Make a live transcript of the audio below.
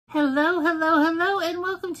Hello, hello, hello, and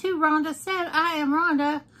welcome to Rhonda Said. I am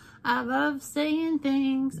Rhonda. I love saying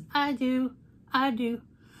things. I do.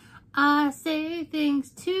 I say things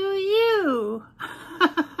to you.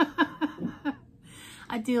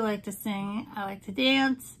 I do like to sing. I like to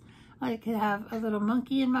dance. I like to have a little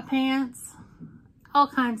monkey in my pants. All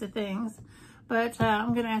kinds of things. But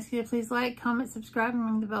I'm going to ask you to please like, comment, subscribe, and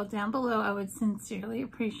ring the bell down below. I would sincerely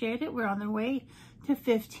appreciate it. We're on the way to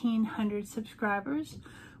 1,500 subscribers,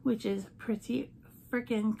 which is pretty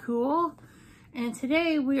freaking cool. And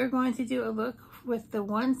today we are going to do a look with the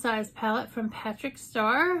One Size palette from Patrick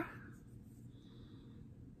Starr.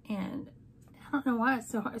 And I don't know why it's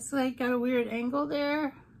so hard. It's like got a weird angle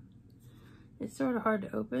there. It's sort of hard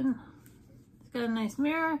to open. It's got a nice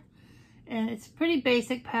mirror. And it's a pretty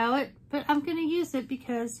basic palette, but I'm going to use it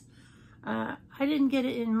because I didn't get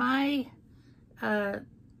it in my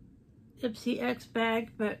IPSY X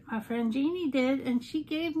bag, but my friend Jeannie did, and she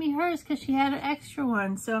gave me hers because she had an extra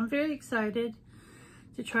one. So I'm very excited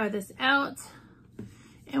to try this out.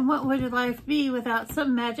 And what would life be without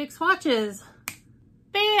some magic swatches?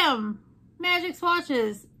 Bam! Magic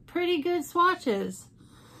swatches. Pretty good swatches.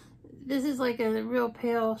 This is like a real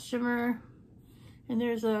pale shimmer, and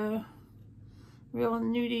there's a real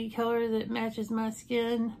nudie color that matches my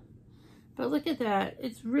skin. But look at that.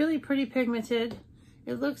 It's really pretty pigmented.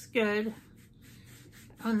 It looks good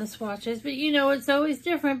on the swatches, but you know, it's always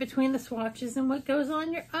different between the swatches and what goes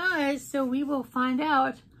on your eyes. So we will find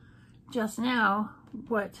out just now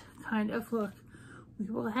what kind of look we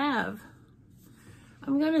will have.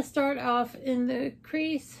 I'm going to start off in the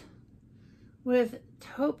crease with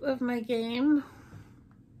Taupe of My Game.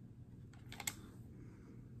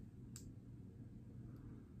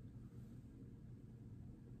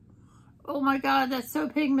 Oh my God, that's so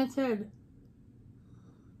pigmented.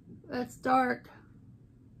 That's dark.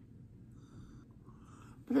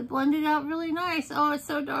 But it blended out really nice. Oh, it's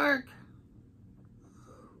so dark.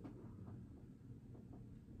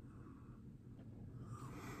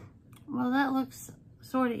 Well, that looks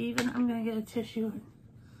sort of even. I'm going to get a tissue and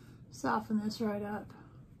soften this right up.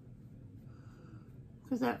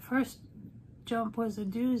 Because that first jump was a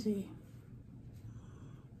doozy.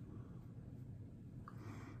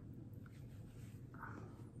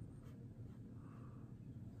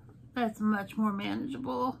 That's much more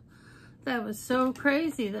manageable. That was so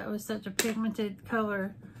crazy. That was such a pigmented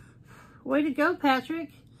color. Way to go, Patrick.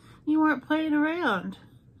 You weren't playing around.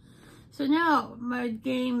 So now my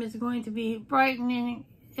game is going to be brightening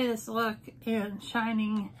its look and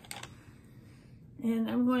shining. And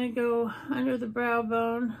I'm going to go under the brow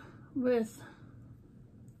bone with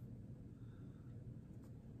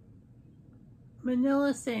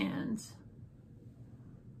Manila Sands.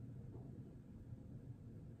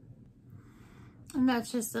 And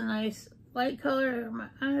that's just a nice light color. My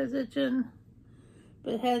eye is itching,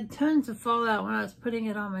 but it had tons of fallout when I was putting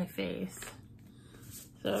it on my face.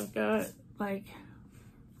 So I've got like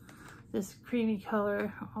this creamy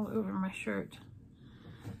color all over my shirt.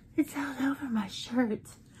 It's all over my shirt.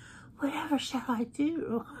 Whatever shall I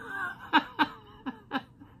do?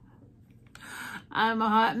 I'm a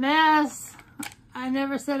hot mess. I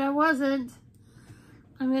never said I wasn't.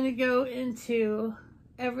 I'm gonna go into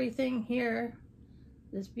everything here.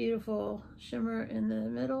 This beautiful shimmer in the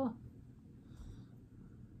middle.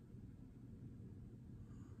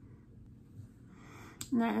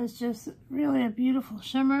 And that is just really a beautiful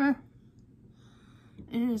shimmer.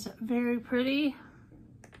 It is very pretty.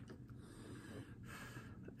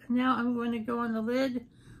 Now I'm going to go on the lid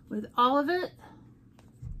with all of it.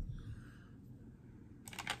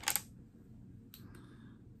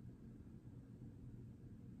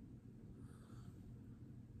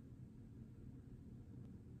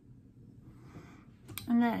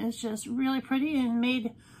 And that is just really pretty and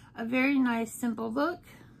made a very nice, simple look.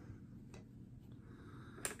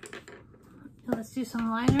 Now let's do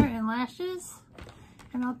some liner and lashes,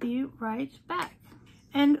 and I'll be right back.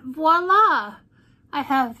 And voila! I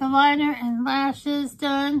have the liner and lashes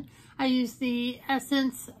done. I used the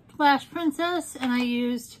Essence Lash Princess, and I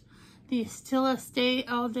used the Stila Stay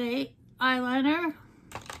All Day eyeliner,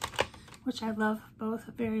 which I love both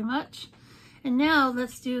very much. And now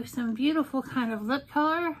let's do some beautiful kind of lip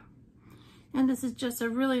color. And this is just a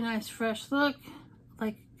really nice fresh look,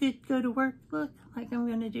 like good go to work look, like I'm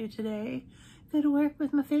gonna do today. Go to work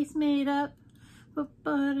with my face made up.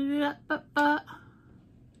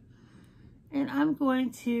 And I'm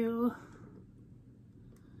going to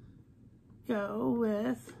go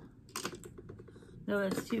with, no,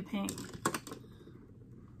 that's too pink.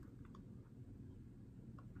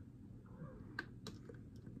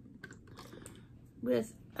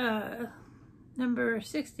 With number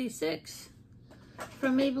 66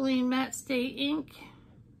 from Maybelline Matte Stay Ink,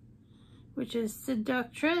 which is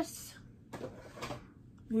Seductress.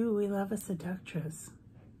 Ooh, we love a Seductress.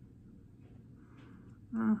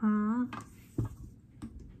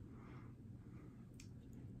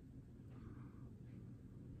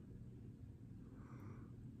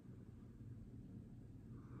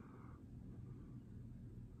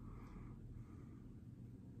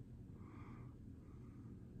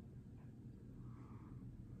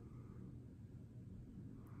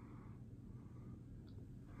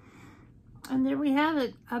 And there we have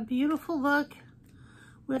it, a beautiful look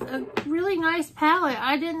with a really nice palette.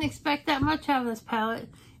 I didn't expect that much out of this palette.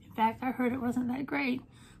 In fact, I heard it wasn't that great,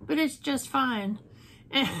 but it's just fine.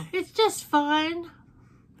 It's just fine.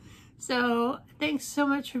 So thanks so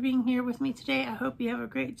much for being here with me today. I hope you have a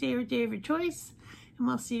great day or day of your choice, and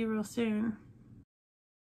we'll see you real soon.